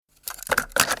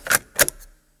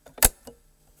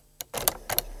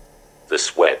The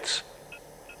sweats.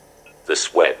 The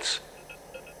sweats.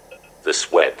 The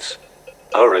sweats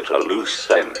are at a loose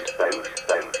end.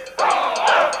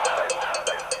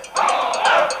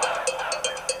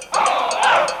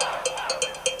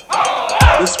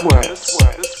 The sweats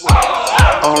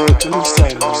are at a loose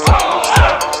end. 1,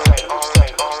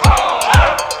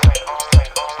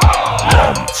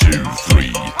 2,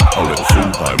 3, a little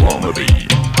fool I wanna be.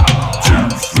 2,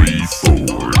 3, 4,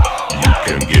 you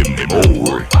can give me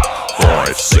more.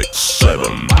 5, 6,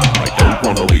 7, I don't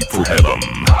wanna leave for heaven.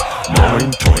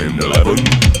 9, 10, 11,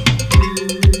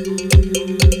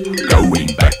 going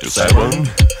back to 7.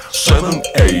 7,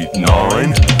 8,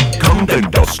 9, come then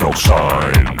does no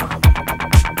sign.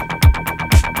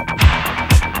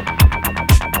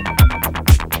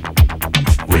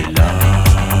 We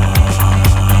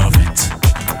love it,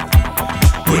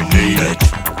 we need it,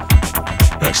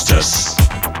 excess.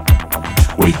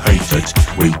 We hate it,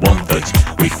 we want it,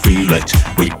 we feel it,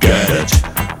 we get it,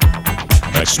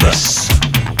 express.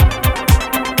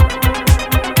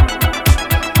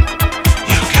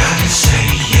 You gotta say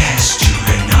yes to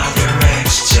another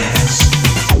excess.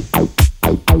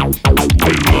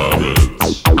 We love it,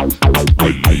 we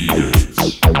need it,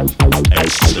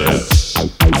 excess.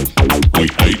 We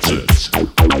hate it,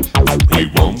 we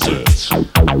want it,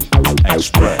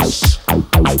 express.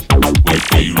 We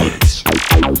feel it,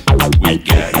 we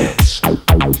get it,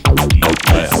 no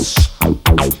less.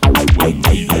 We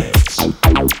need it,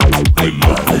 we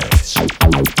love it,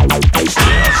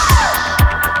 express.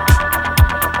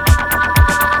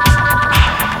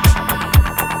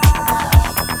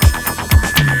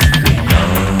 We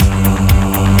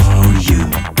know you,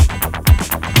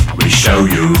 we show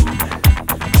you,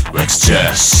 let's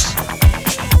just.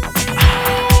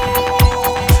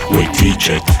 We teach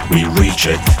it, we reach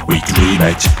it, we dream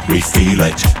it, we feel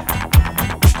it,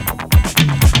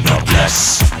 not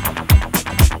less.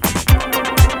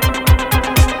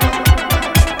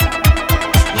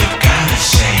 You gotta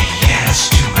say yes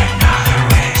to another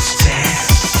excess.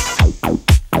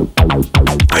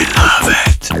 We love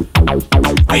it,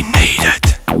 we need it,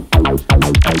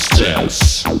 excess.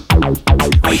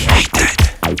 We hate it,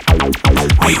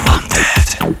 we want it,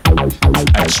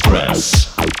 express.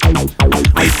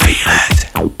 We feel it,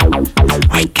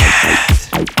 we get it,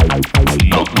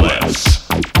 not less.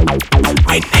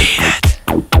 We need it,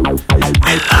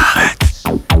 we love it,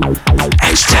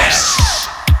 excess.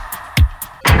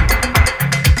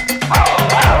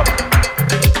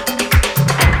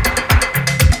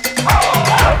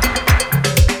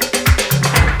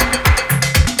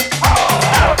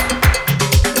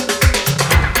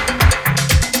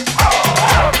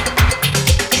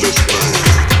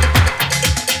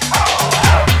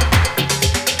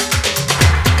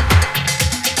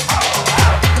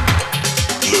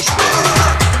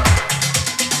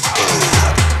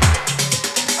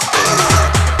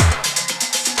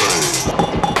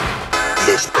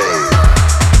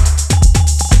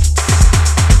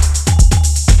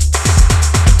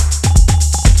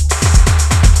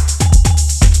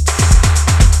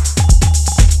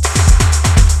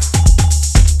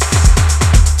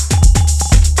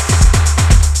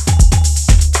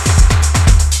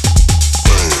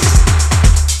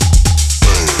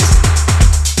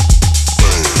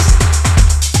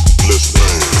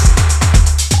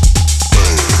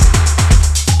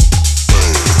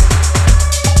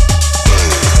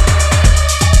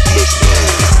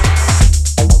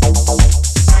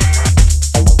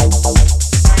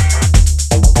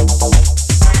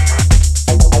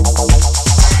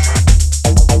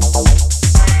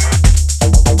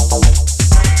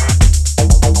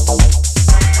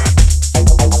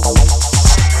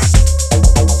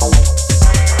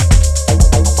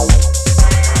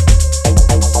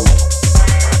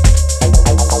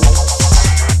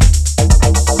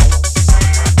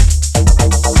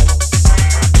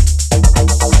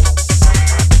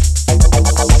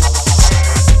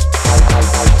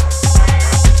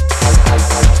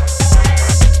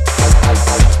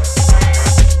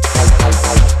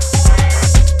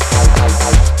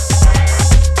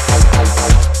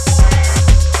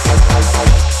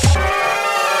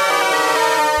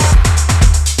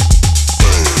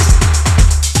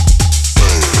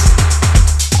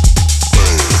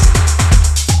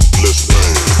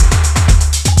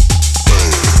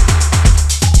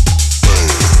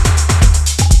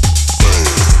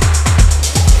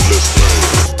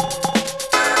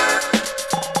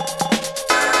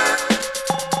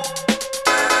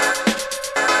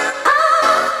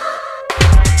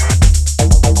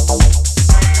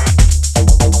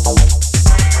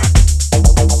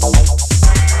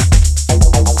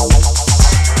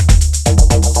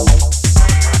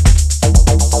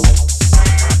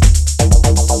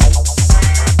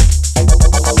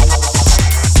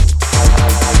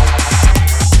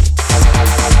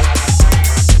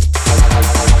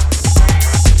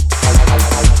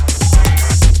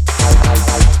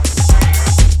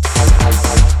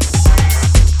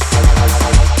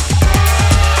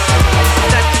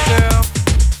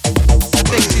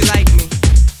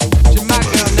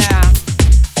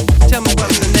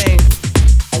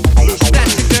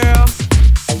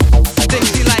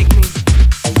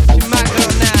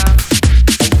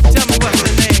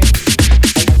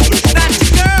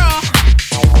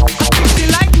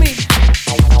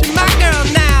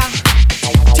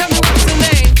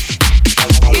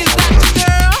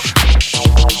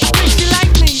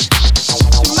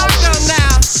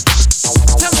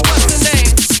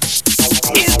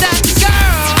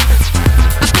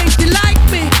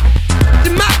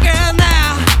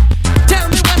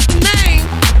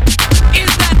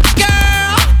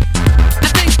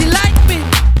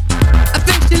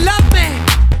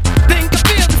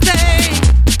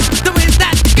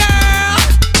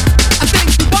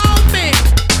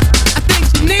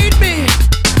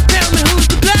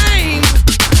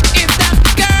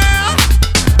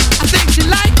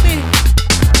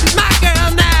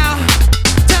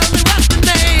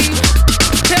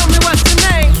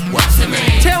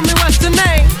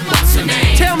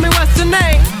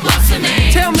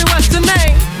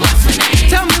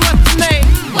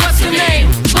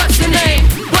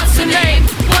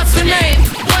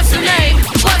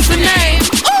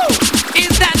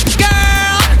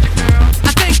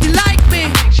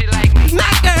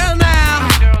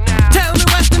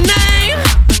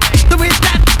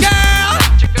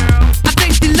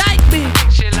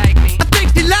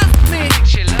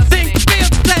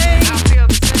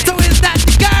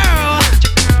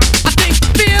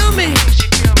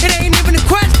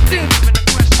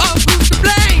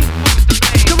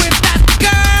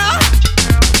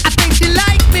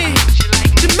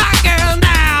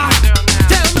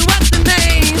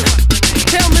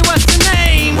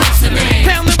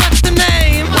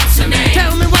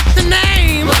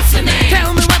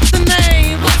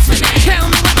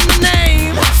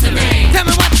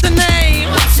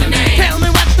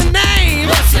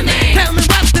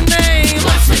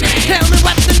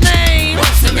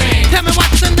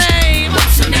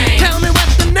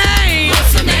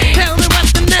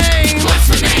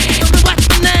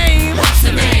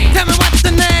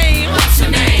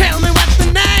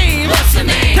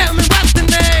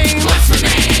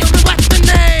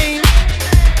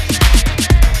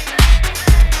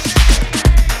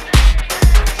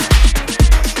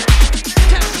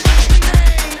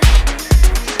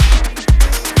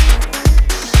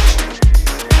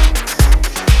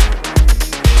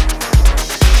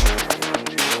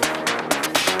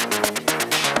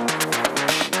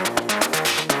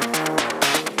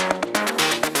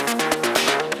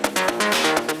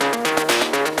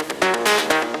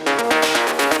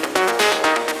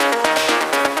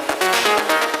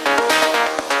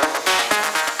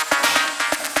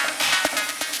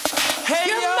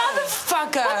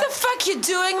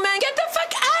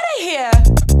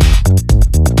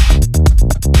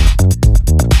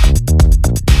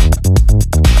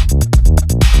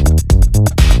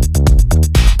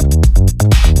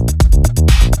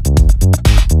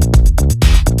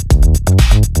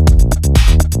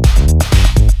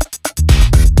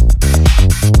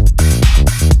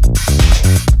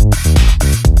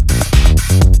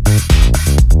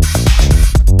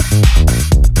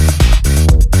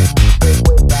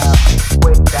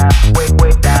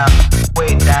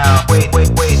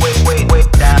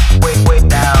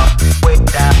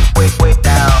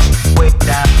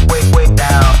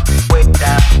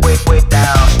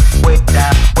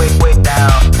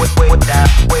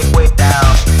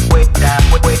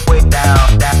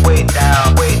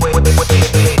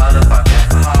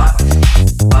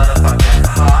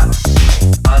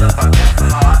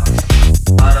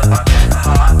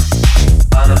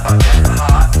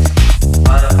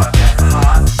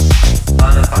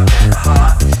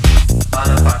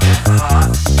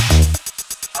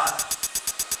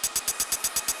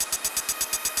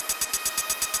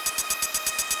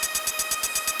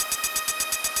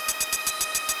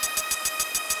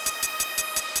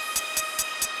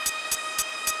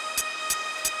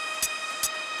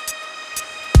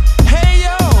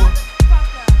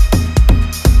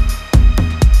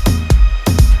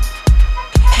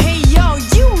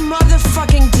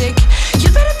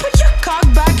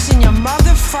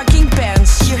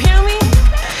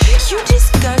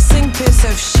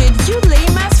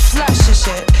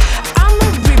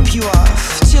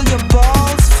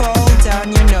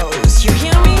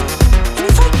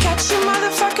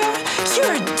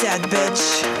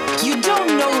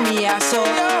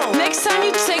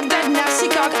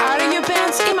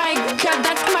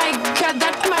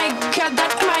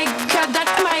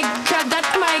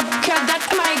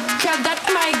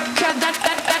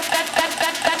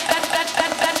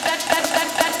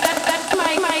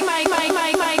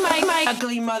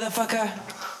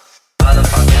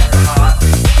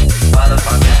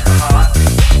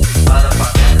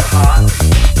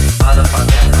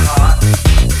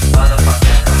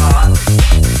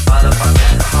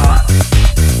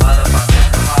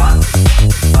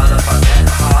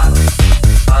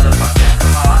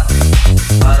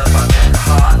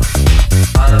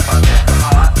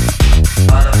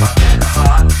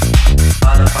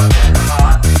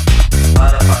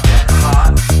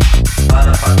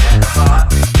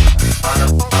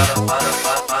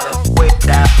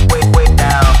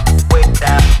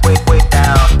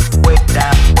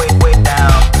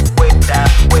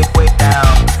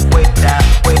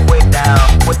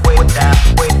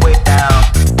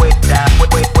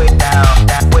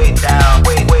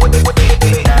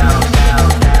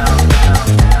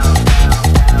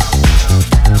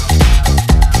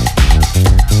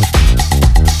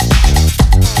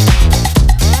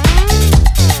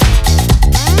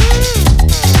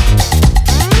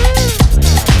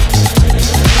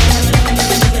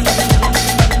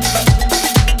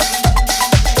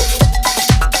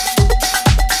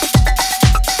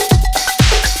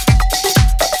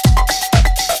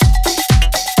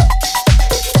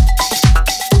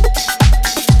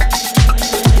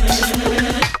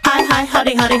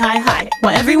 hotty, hi.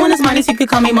 While everyone is minus, you could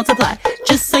call me multiply.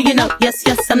 Just so you know, yes,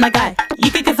 I'm that guy. You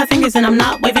could give 5 fingers and I'm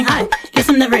not waving high. Yes,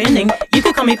 I'm never ending, you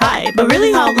could call me pie. But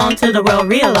really, how long till the world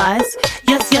realize?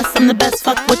 Yes, I'm the best,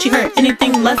 fuck what you heard.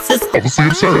 Anything less is obviously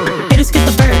absurd. haters get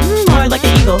the bird, more like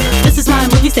an eagle. This is my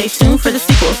movie, stay tuned for the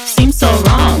sequel. Seems so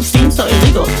wrong, seems so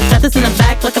illegal. Got this in the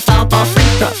back like a foul ball free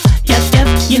throw. Yep,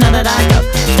 you know that I go.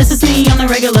 This is me on the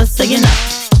regular, so you know.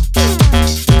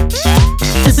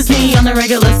 This is me on the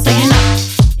regular, so you know.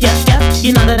 Yep,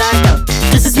 you know that I go.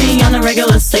 This is me on the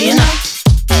regular, so you know.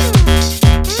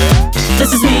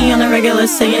 This is me on the regular,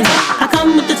 so you know. I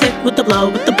come with the tick, with the blow,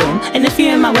 with the boom. And if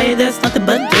you're in my way, there's nothing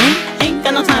but doom. Ain't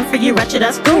got no time for you ratchet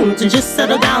ass goons. And just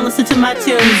settle down, listen to my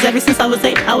tunes. Ever since I was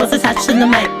 8, I was attached to the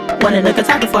mic. Wanted a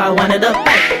guitar before I wanted a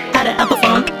bike. Had an Apple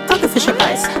phone, talking Fisher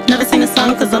Price. Never sing a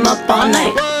song cause I'm up all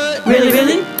night.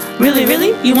 Really?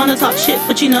 You wanna talk shit,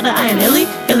 but you know that I am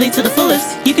illy to the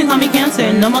fullest. You can call me cancer,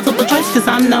 no multiple choice, cause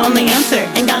I'm the only answer.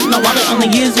 Ain't got no wallet, only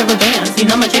use rubber bands. You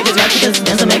know my chick is right because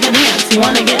dance will make a dance. You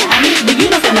wanna get at me, but you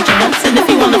don't stand a chance. And if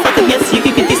you wanna fuck up, yes, you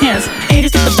can get these hands.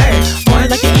 Haters get the bird, more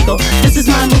like an eagle. This is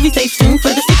my movie, stay tuned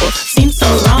for the sequel. Seems so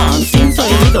wrong, seems so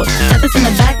illegal. Got this in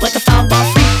the back like a foul ball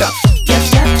free throw.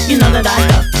 Yep, you know that I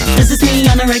go. This is me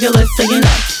on the regular, so you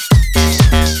know.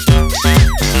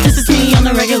 This is me on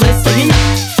the regular, so you know.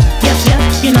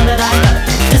 You know that I go.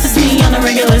 This is me on the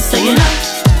regular, so you know.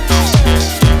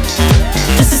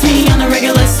 This is me on the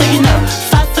regular, so you know.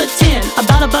 5'10",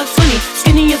 about $1.20.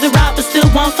 Skinny as a rock, but still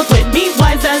won't fuck with me.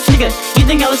 Wise ass nigga, you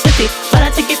think I was 50, but I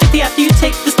take it 50 after you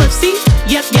take this lip. See?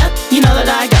 Yep, you know that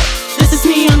I go. This is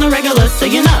me on the regular, so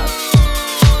you know.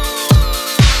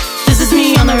 This is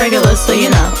me on the regular, so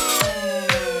you know.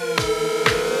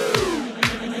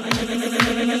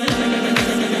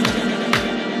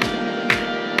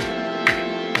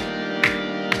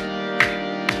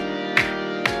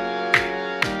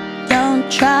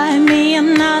 Try me,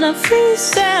 I'm not a free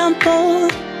sample.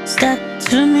 Step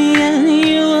to me and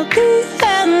you will be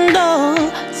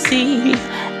handled. See,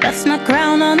 that's my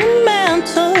crown on the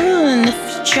mantle. And if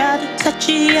you try to touch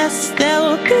it, yes, there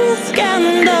will be a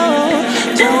scandal.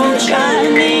 Don't try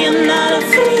me, I'm not a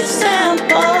free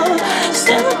sample.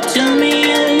 Step to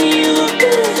me and you will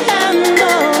be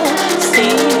handled.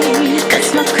 See,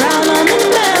 that's my crown on the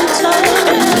mantle.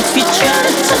 And if you try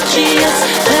to touch it, yes,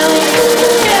 there will be a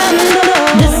scandal.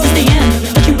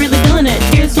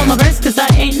 My verse, cause I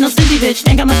ain't no city bitch.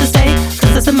 Ain't got much to say,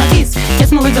 cause I said my piece.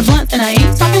 Guess my words are blunt and I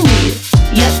ain't talking weed.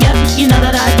 Yep, you know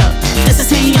that I go. This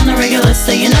is me on the regular,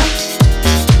 so you know.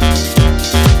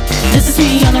 This is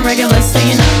me on the regular, so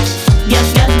you know.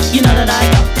 Yep, you know that I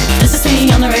go. This is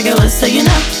me on the regular, so you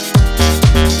know.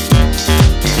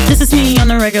 This is me on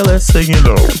the regular, so you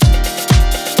know.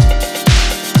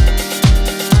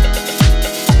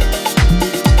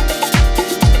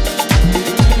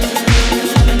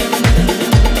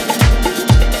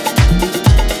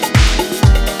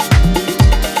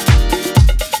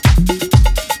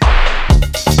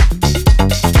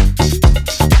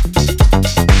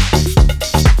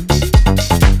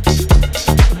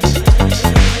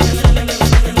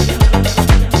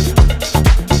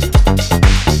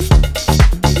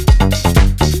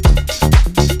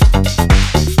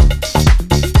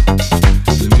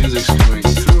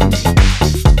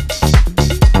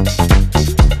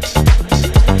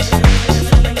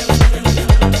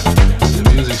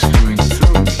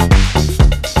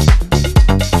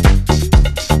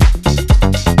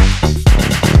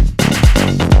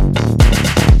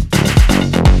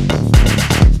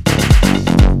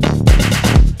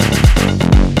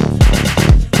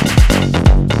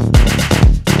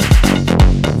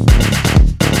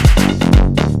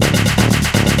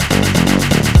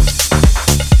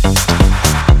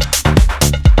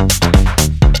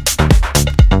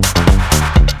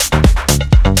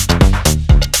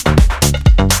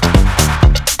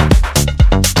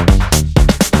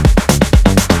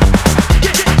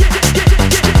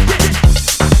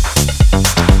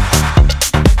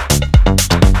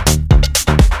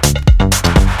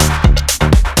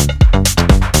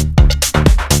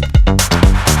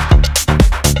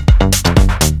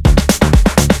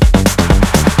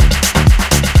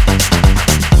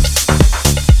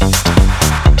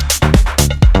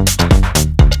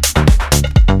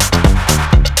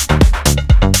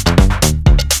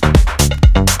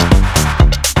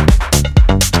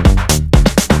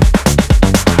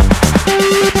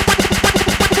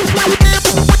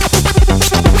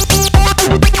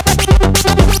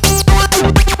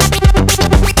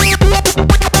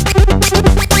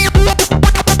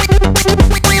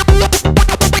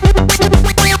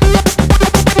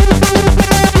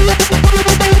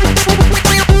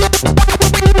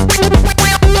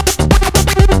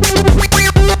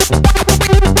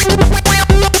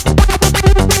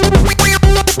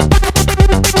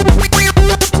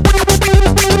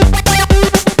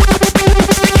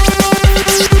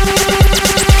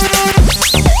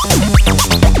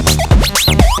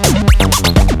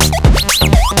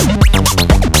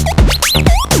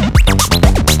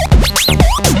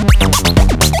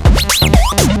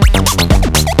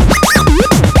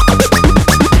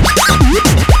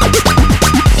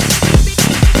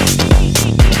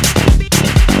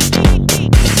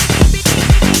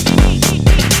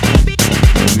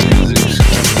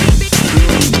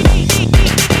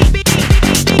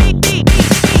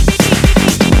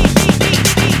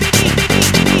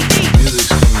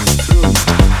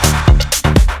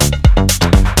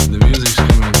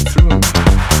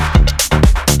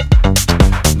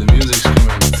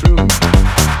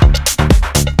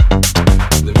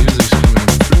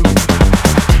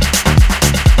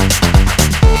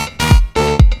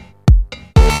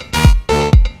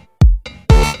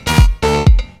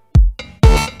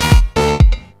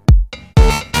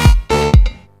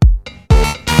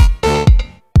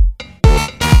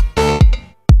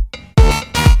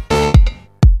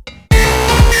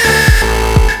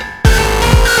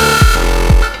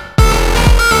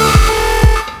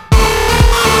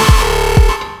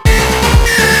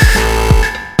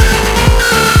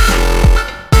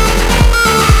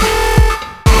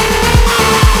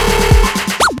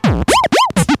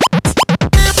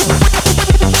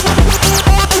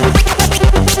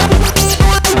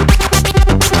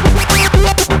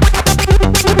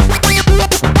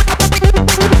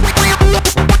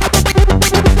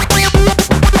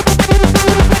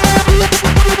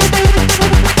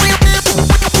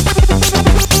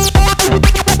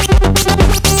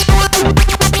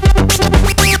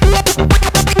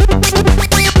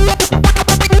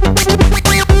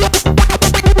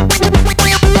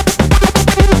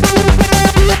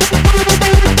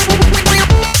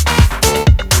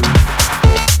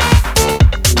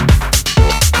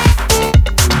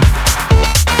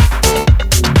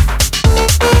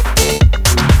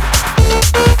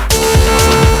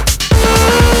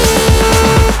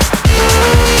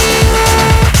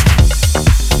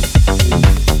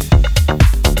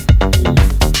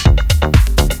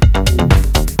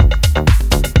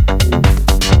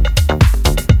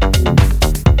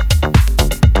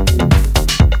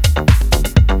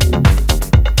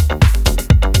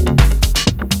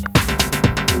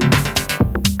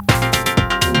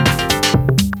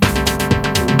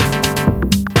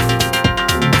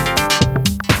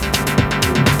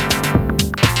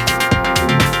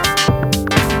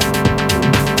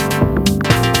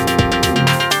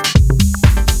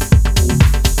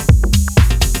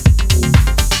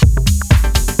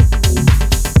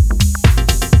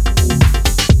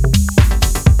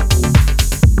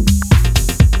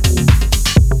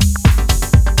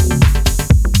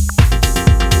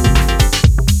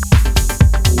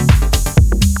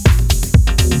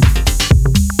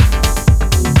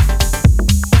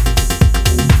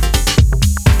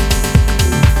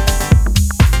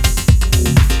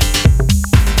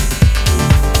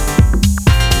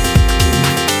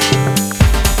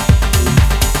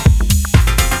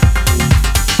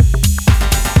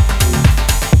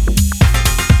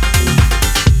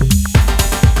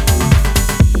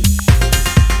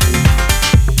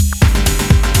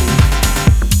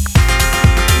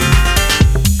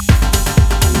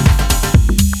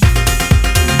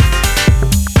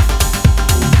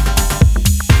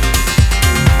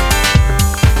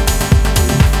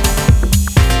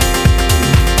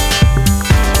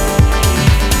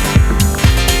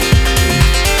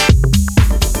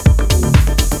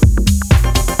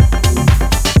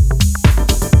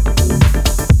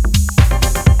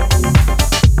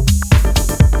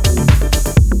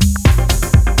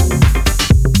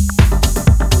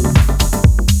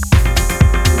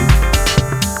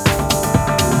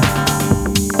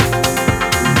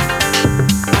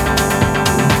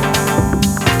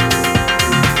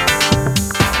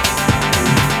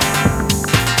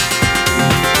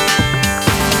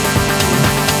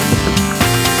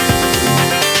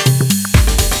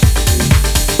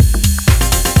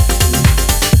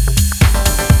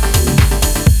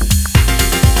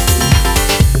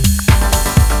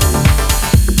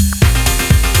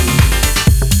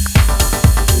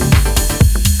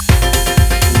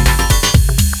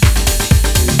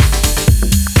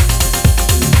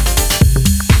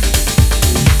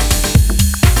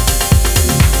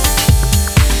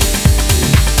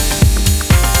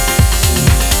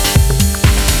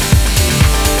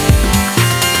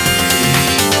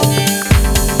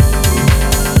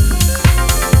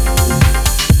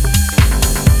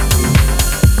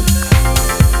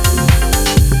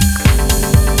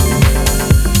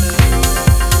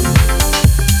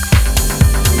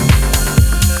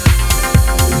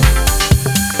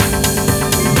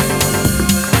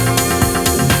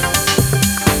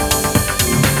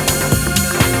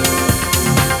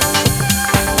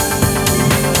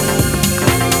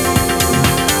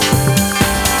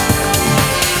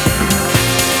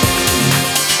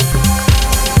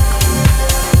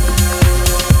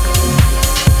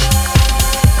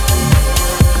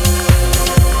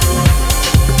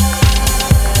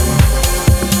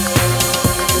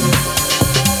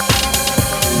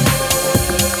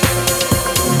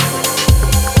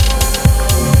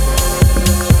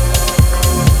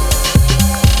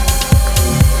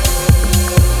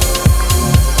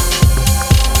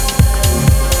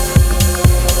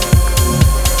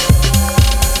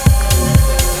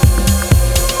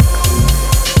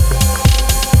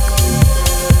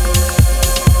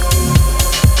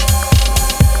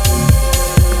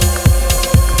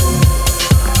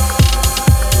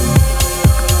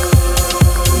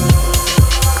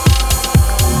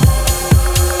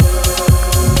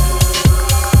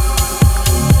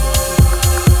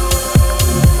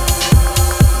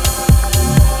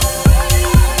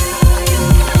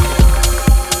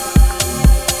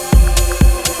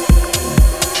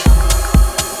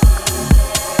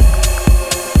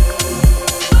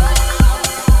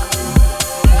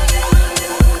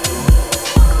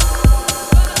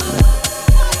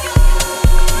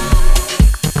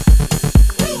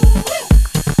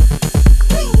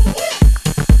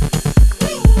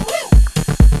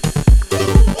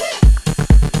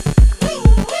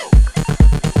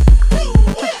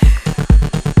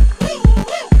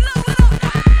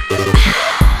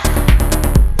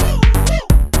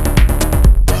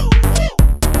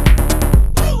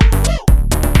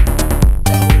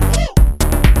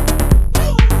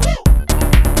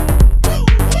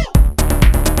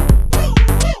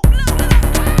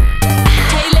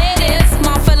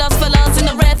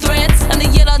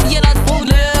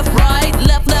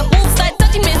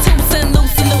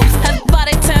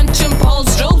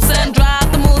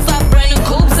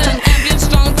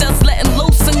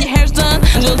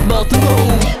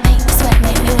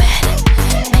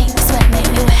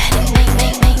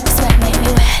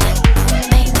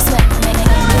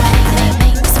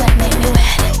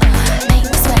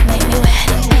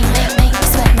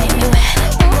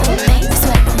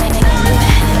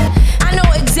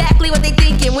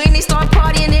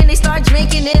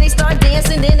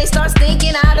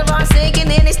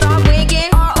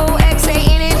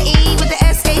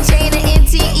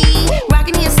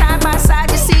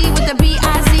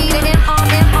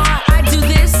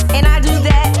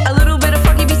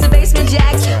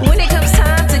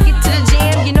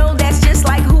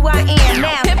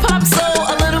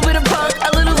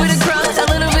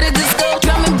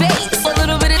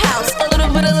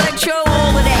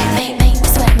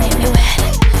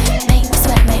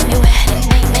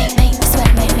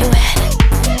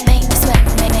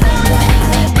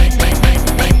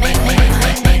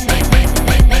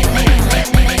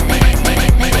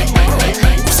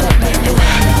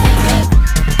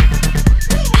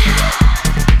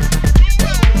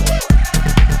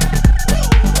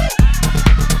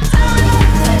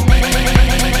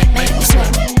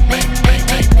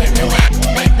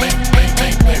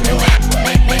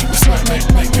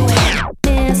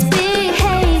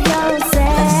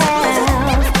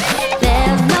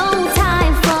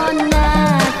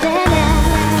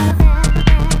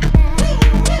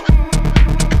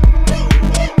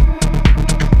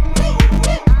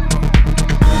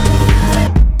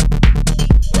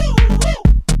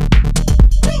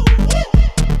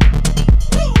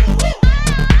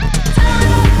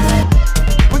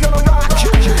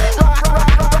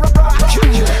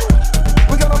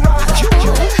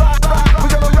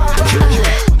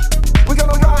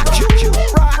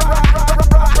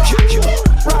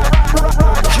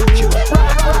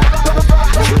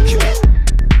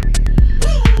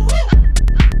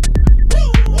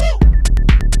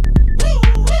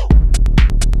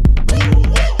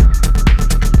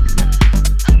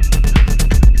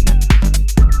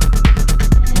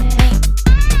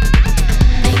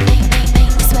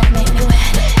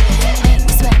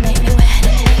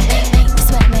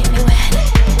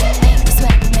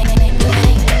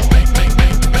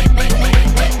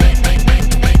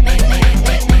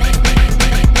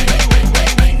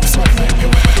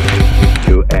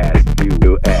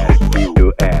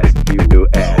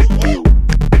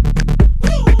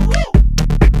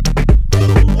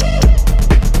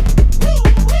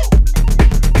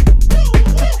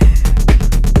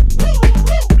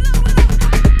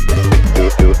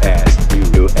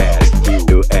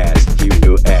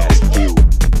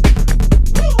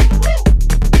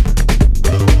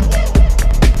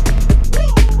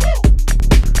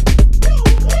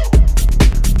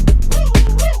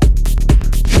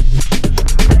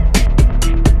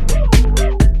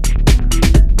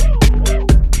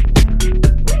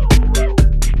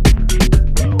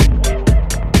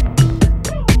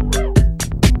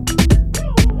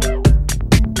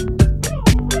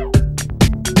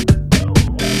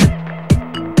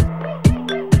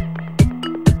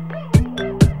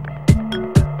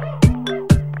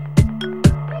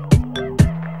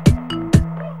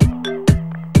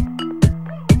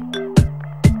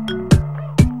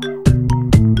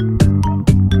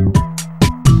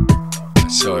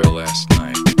 saw you last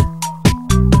night,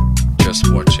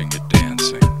 just watching you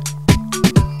dancing.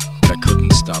 I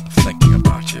couldn't stop thinking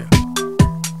about you.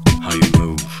 How you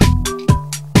move,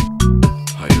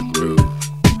 how you groove,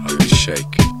 how you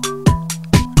shake.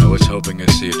 I was hoping I'd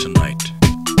see you tonight.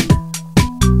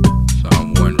 So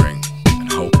I'm wondering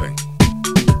and hoping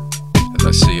that I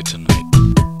see you tonight.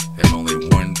 There's only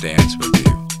one dance with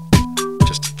you,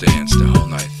 just to dance the whole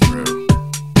night through.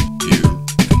 You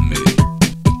and me,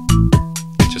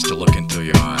 just to look into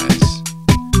your eyes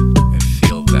and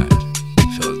feel that,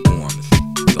 feel the warmth,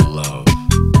 the love,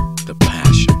 the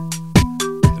passion,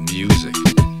 the music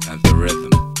and the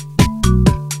rhythm.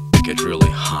 Get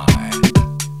really high,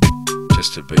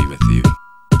 just to be with you,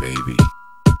 baby.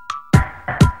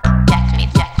 Jack me,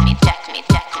 jack me, jack me,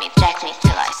 jack me, jack me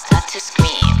till I start to scream.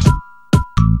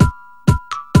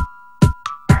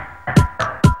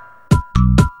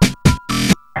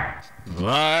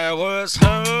 I was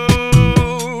hoping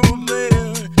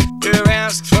you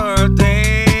asked for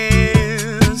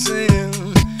dancing,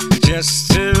 just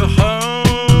to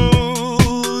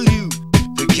hold you,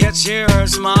 to catch your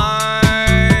smile.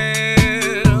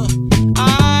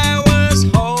 I was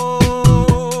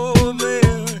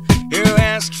hoping you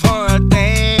asked for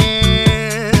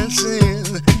dancing,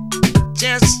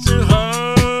 just to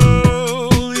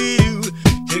hold you,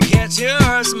 to catch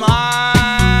your smile.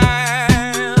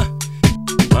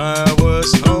 I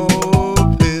was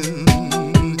hoping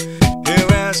you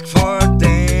asked for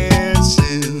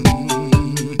dancing,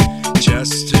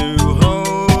 just to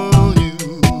hold you,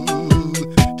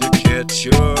 to catch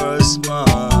your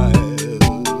smile.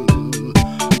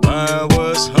 I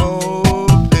was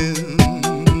hoping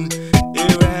you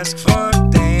asked for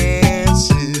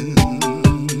dancing,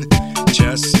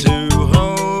 just to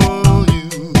hold you,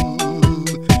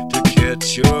 to catch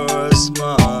your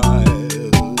smile.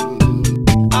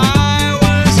 I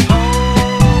was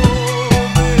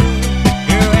hoping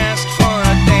you asked for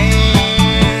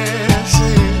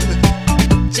dancing,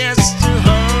 just to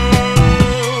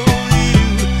hold you,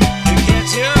 to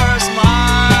catch your smile.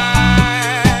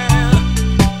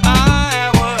 I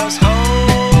was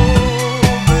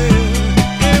hoping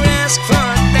you asked for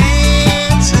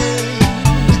dancing,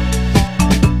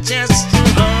 just to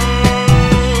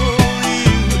hold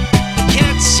you, to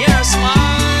catch your smile.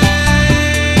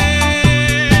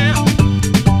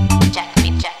 Jack me,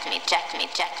 jack me, jack me,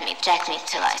 jack me, jack me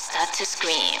till I start to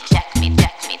scream. Jack me,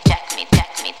 jack me, jack me,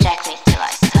 jack me, jack me till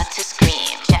I start to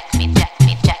scream. Jack me, jack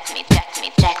me, jack me, jack me,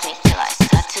 jack me till I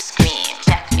start to scream.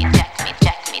 Jack me, jack me,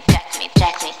 jack me, jack me,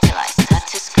 jack me till I start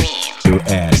to scream. You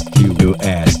ask, you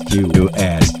ask, you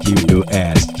ask, you ask, you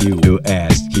ask, you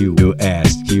ask, you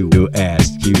ask, you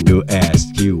ask, you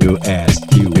ask, you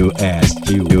ask, you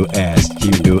ask, you ask,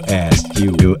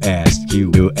 you ask,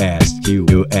 you ask,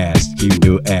 you ask,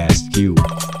 you ask, you.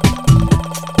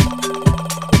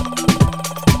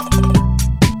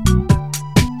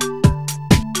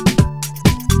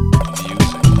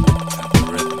 Music and the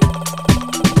rhythm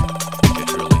get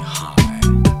really high,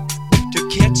 to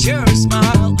catch your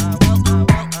smile.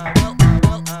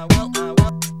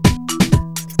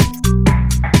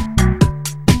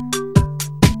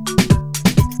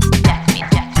 Jack me,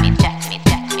 jack me, jack me,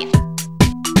 jack me.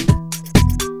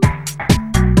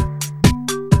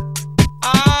 I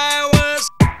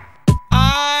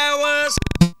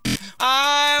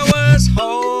was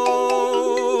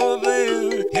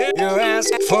hoping you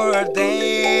asked for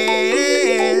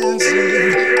dancing,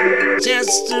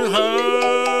 just to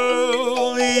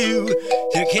hold you,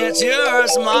 to catch your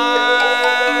smile.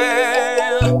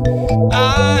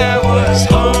 I was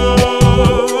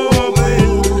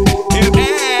hoping you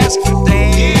asked for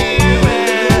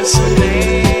dancing,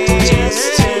 just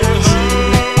to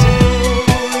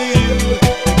hold you,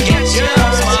 to catch your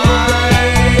smile.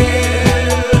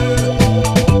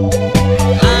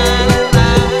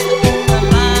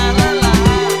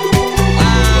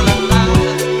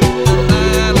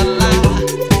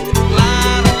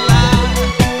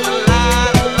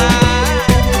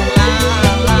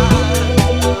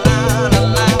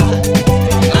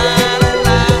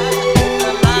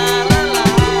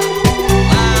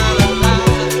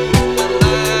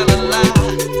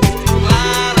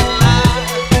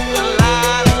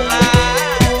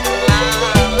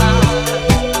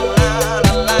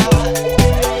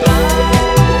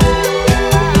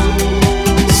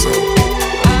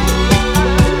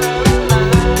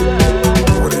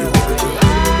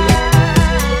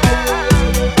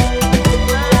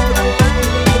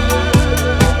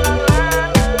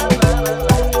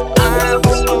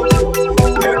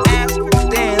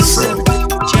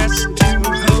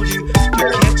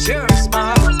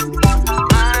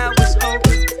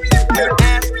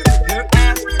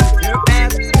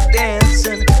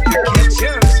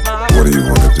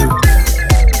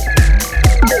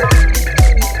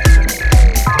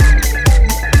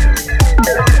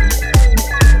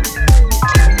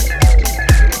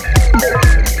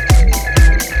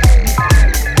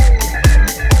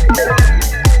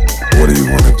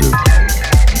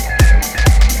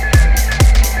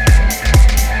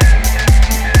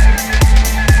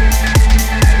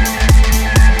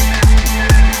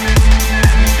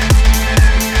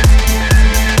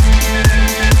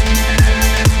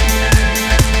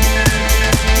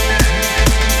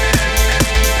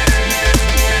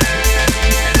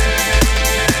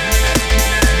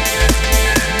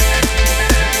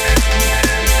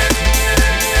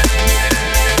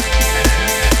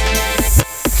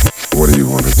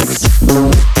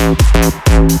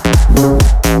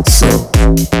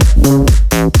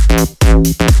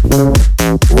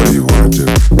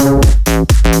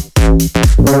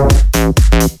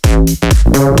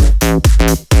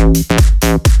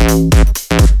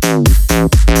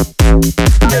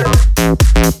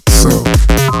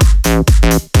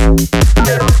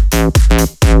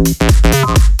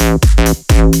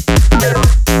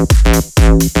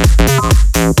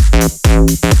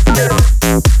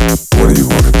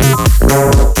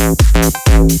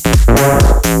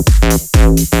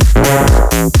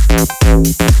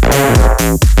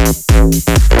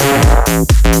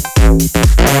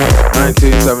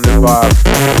 1975.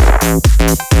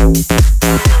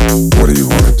 What do you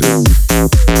want to do?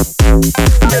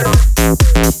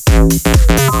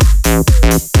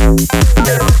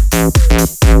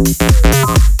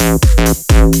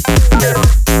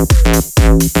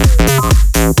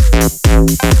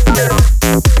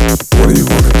 What do you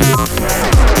want to do?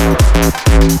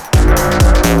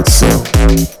 So,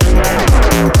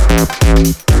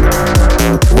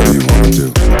 what do you want to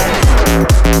do?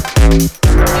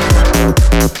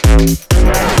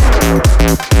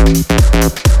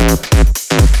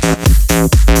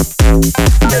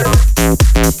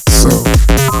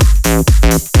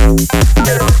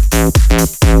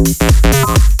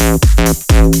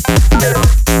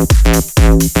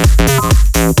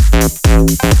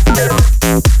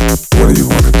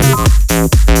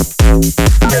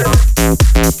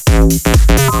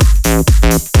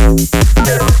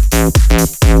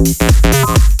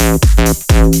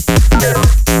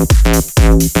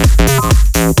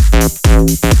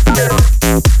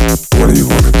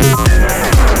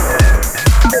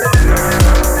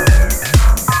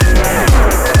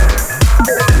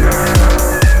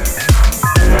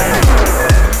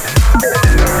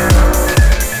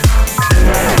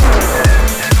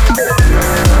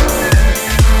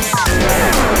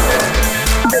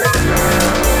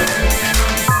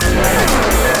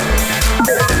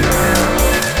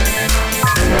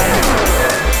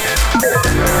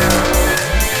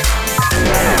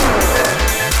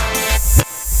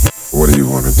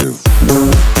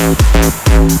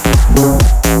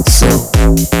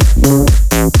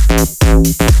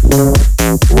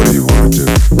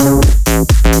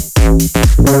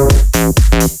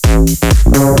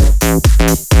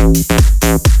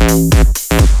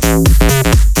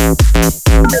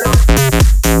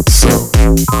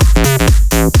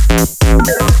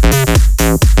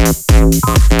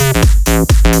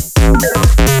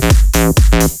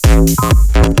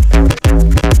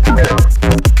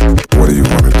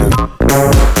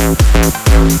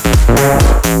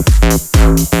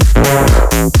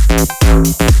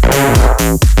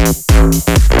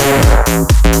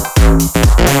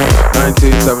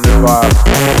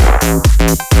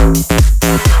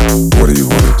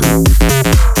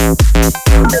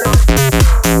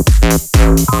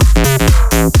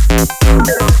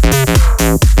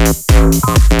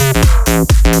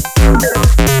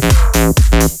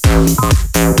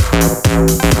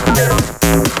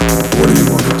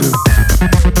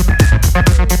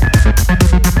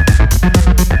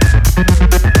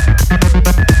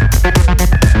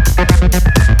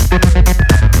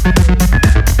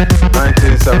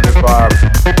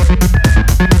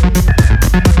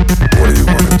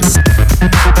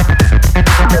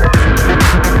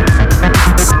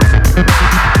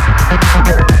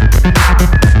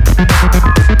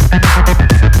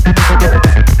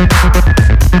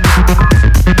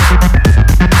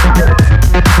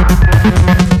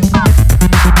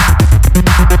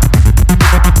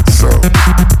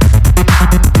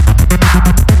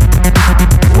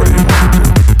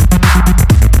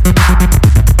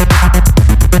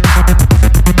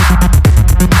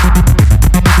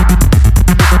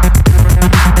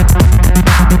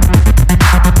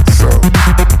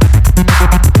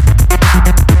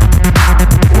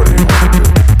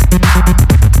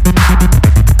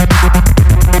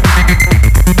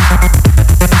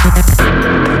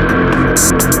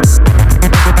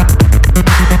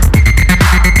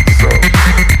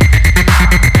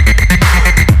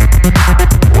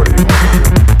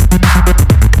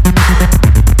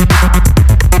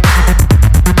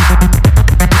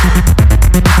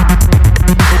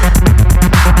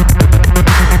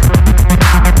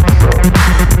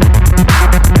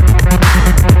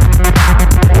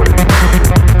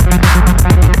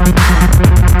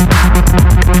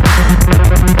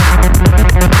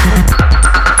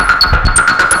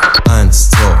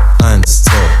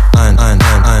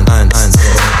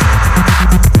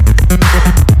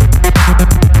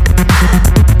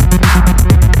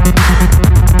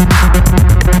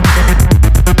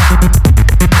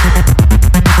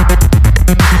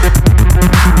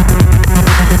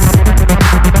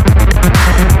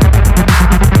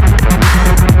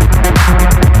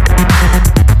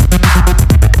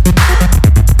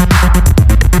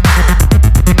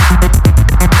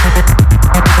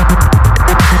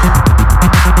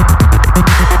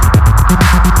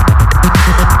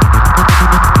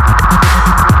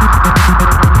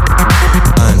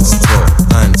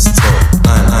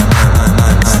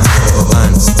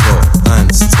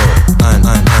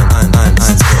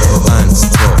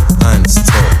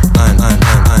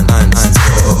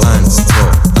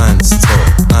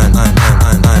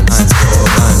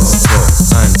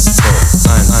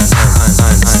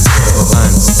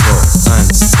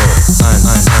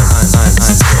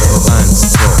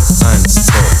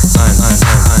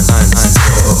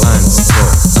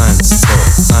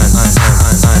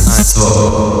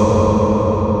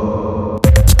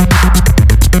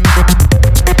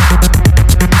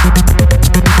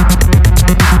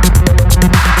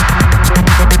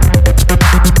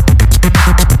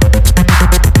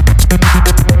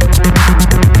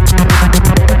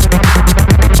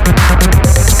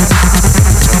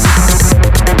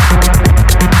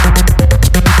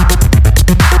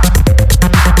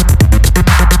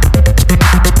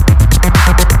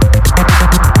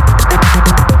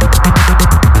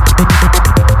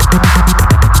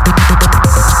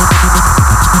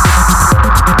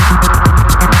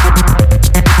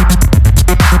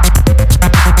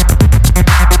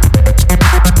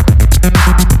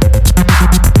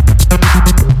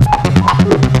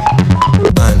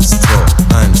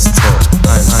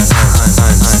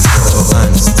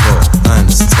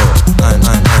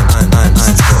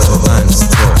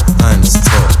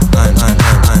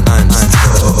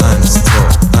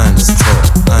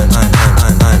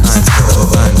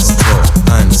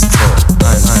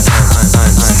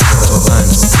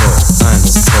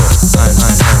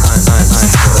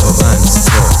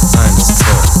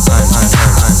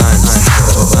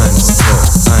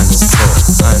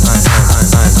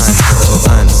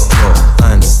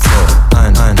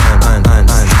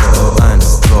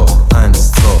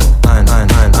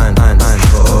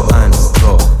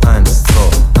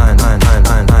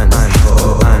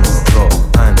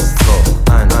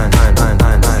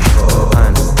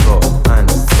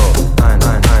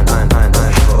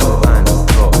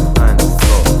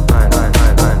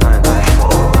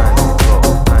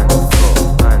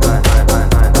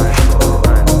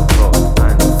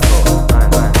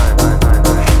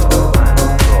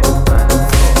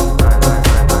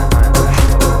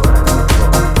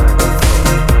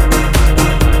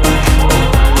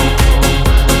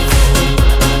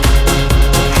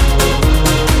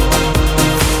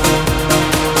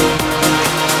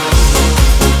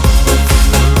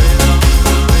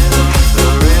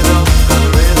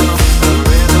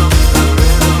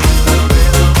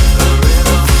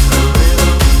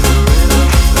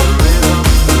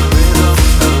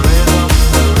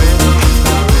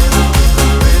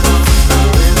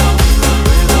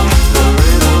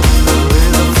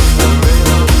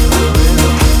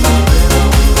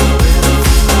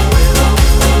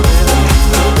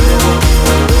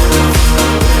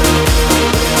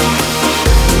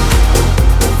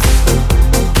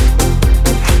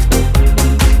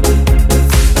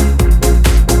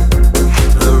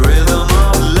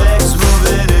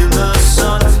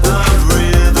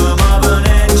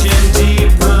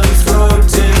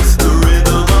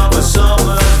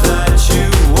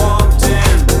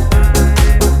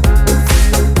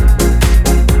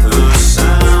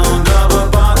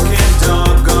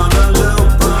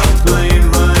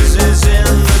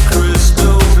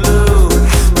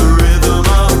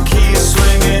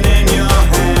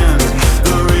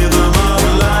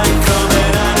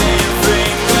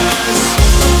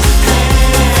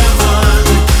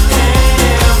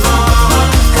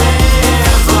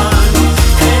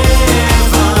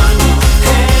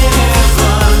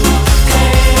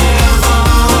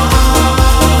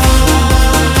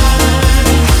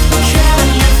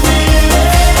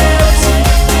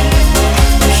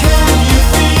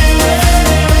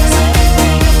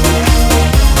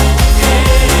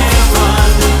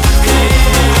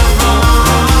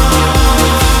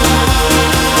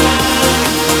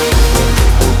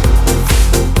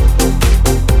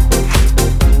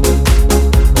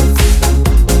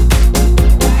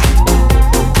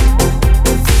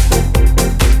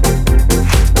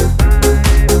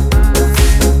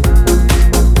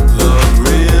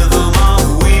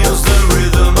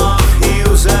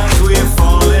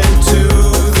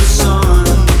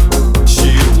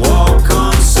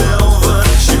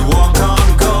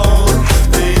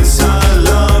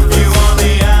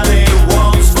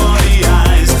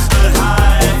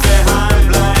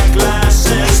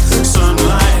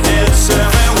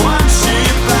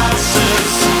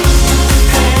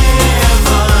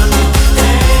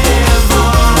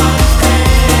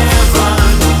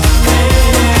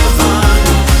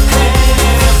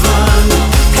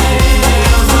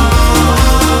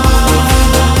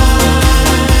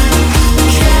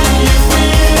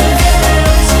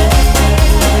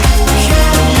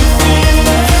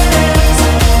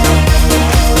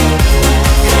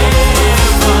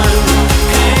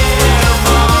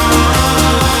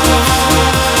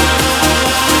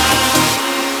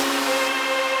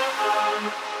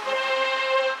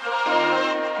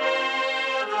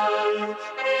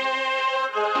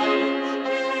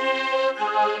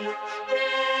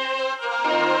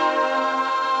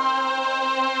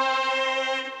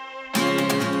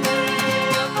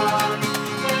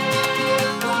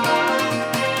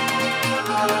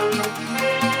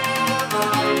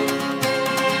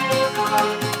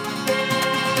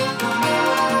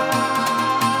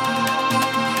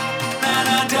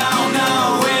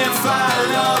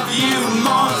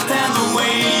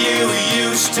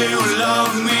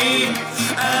 of me,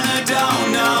 and I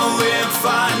don't know if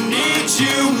I need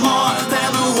you more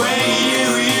than the way you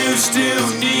used to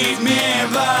need me,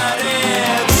 but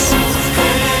it's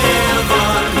heaven,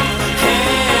 heaven,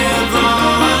 heaven,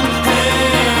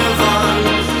 heaven,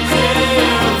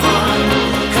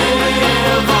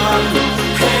 heaven,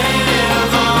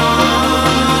 heaven.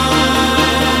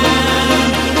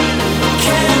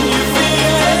 Can you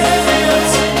feel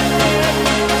it?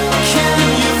 Can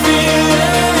you feel it?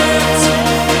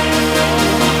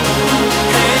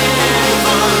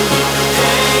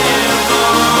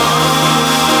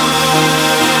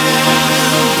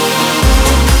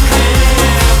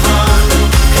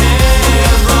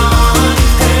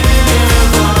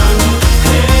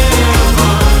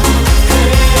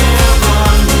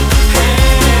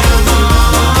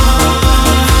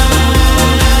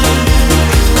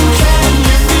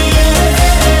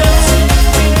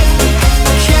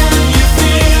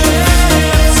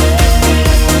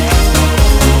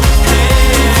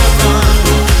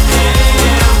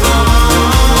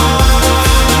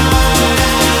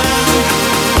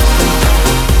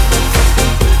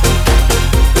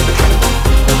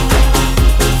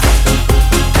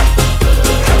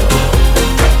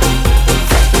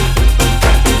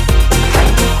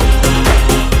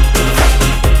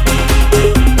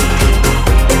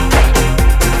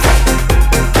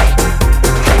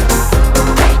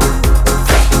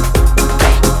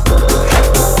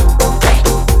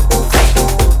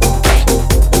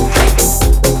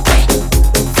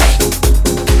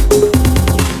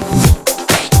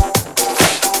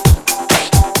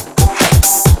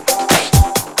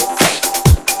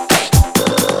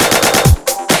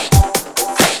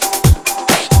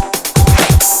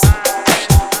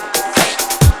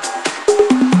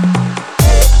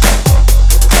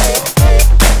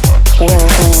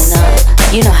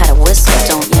 You know how to whistle,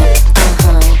 don't you?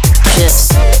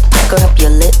 Just pucker up your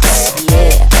lips,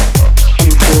 yeah,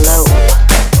 and blow.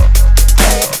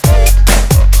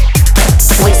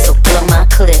 Whistle, blow my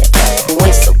clip.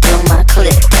 Whistle, blow my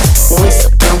clip.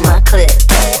 Whistle, blow my clip.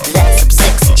 That's some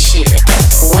sexy shit.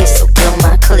 Whistle, blow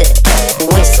my clip.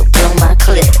 Whistle, blow my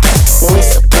clip.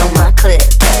 Whistle, blow my clip.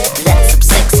 That's some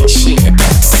sexy shit.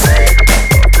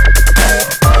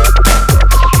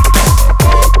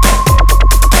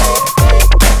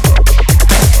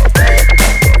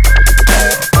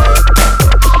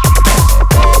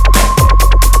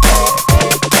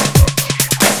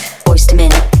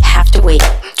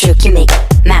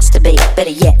 Better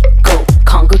yet, go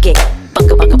congregate,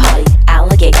 bunga bunga party,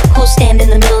 alligate. Who'll stand in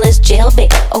the middle is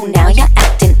jailbait. Oh, now you're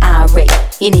acting irate.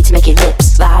 You need to make your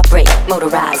lips vibrate,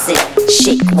 motorize it,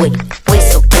 shake, wait.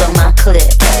 Whistle, blow my clip.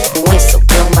 Whistle,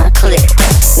 blow my clip.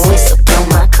 Whistle, blow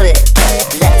my clip.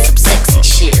 That's some sexy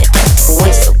shit.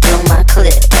 Whistle, blow my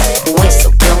clip.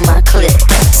 Whistle, blow my clip.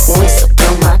 Whistle,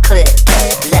 blow my clip.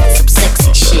 That's some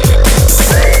sexy shit.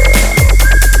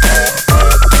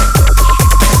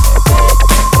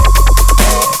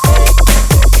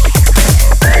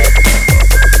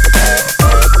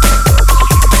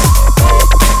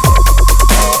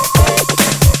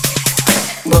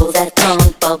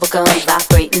 Bubblegum,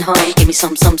 vibrating hum. Give me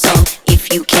some.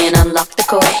 If you can unlock the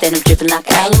code, then I'm dripping like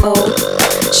Alamo.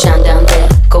 Shine down there,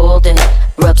 golden.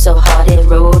 Rub so hard it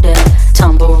rodent.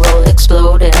 Tumble, roll,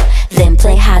 exploding. Then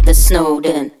play hide the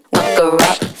Snowden. Pucker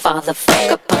up, father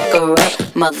fucker, pucker up.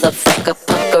 Motherfucker,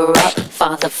 pucker up.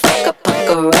 Father fucker,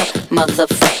 pucker up.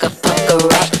 Motherfucker, pucker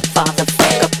up. Father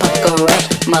fucker, pucker up.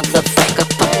 Motherfucker,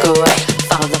 pucker up.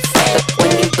 Father fucker,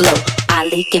 when you blow, I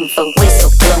leak info.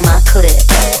 Whistle, blow my clip.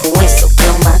 Whistle,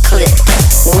 blow my clip.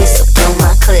 Whistle, blow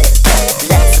my clip.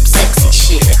 That's some sexy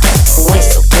shit.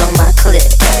 Whistle, blow my clip.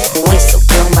 Whistle,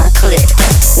 blow my clip.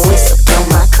 Whistle, blow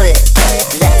my clip.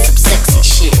 That's some sexy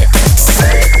shit.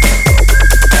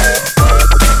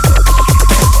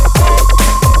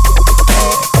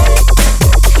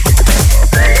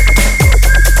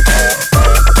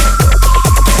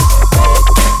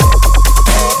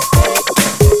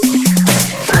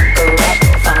 Pucker up,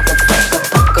 father fucker,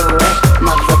 pucker up.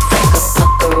 Motherfucker,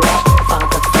 pucker up.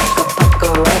 Father fucker,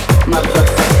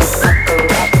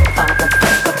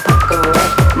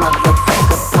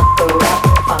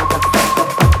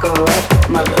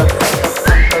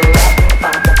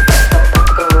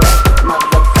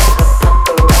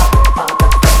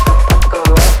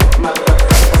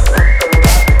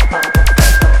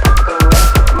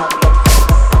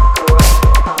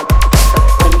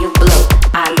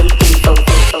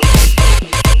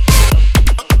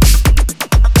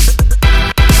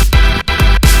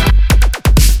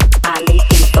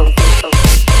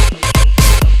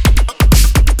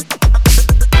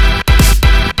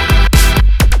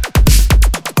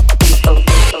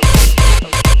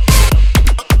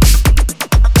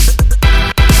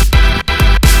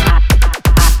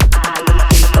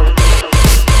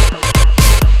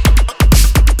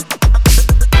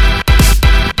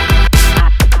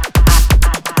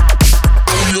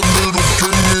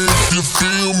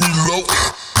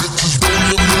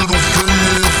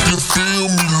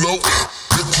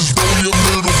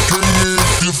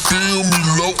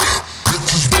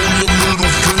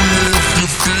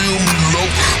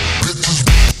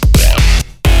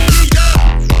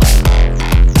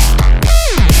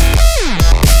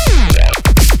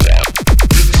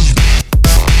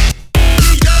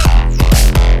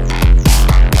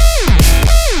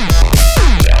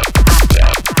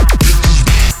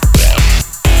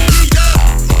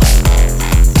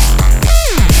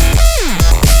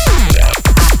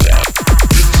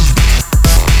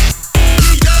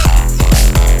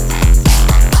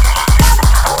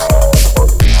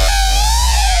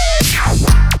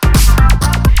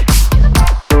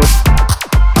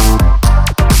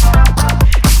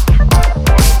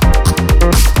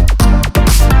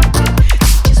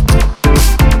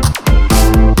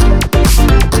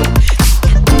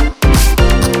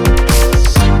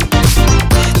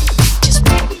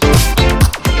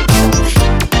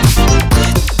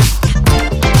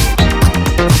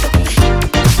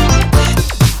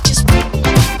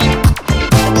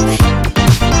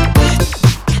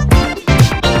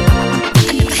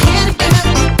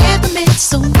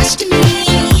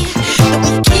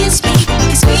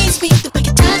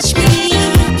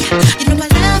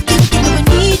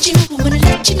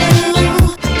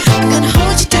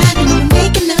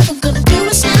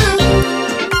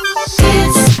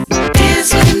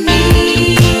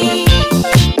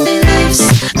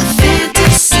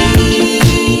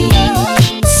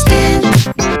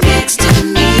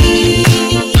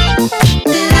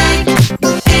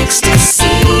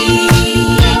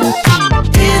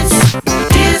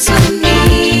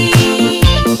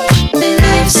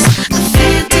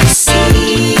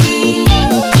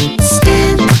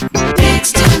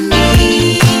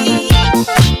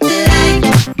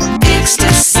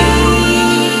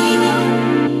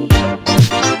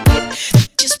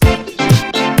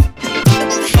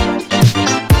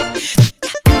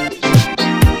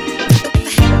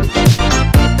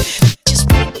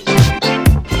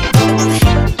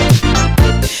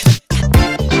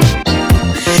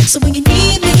 So when you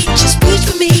need me, just reach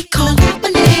for me, call out my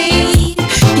name.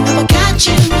 You know I got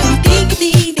you, anything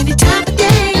you need, any time of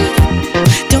day.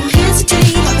 Don't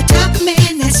hesitate, I'm a type of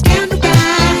man that's down to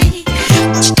ride.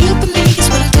 What you do for me is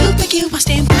what I do for you, I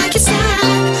stand by your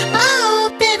side.